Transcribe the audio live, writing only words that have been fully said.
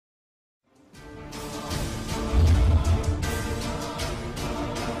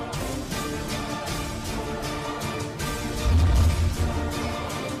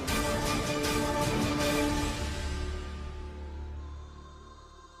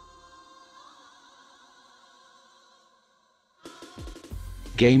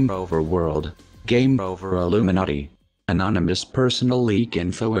Game over world. Game over Illuminati. Anonymous personal leak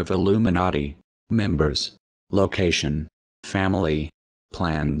info of Illuminati. Members. Location. Family.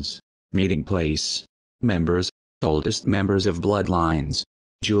 Plans. Meeting place. Members. Oldest members of Bloodlines.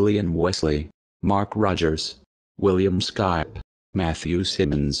 Julian Wesley. Mark Rogers. William Skype. Matthew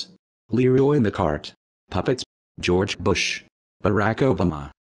Simmons. Leroy McCart. Puppets. George Bush. Barack Obama.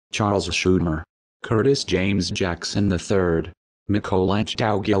 Charles Schumer. Curtis James Jackson III.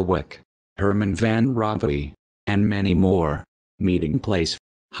 Michelangelo Gilwick. Herman Van Rompuy. And many more. Meeting place.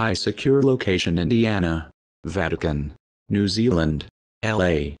 High secure location Indiana. Vatican. New Zealand.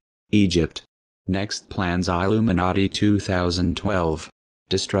 LA. Egypt. Next plans Illuminati 2012.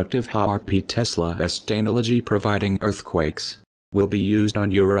 Destructive HRP Tesla S technology providing earthquakes. Will be used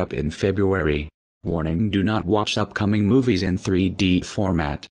on Europe in February. Warning: do not watch upcoming movies in 3D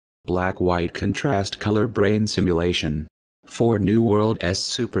format. Black-white contrast color brain simulation. 4 New World S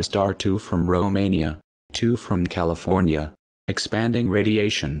Superstar 2 from Romania. 2 from California. Expanding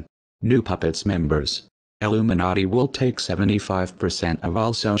radiation. New Puppets members. Illuminati will take 75% of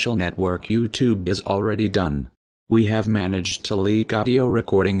all social network. YouTube is already done. We have managed to leak audio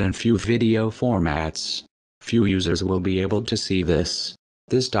recording and few video formats. Few users will be able to see this.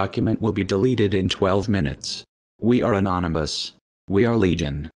 This document will be deleted in 12 minutes. We are anonymous. We are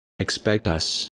Legion. Expect us.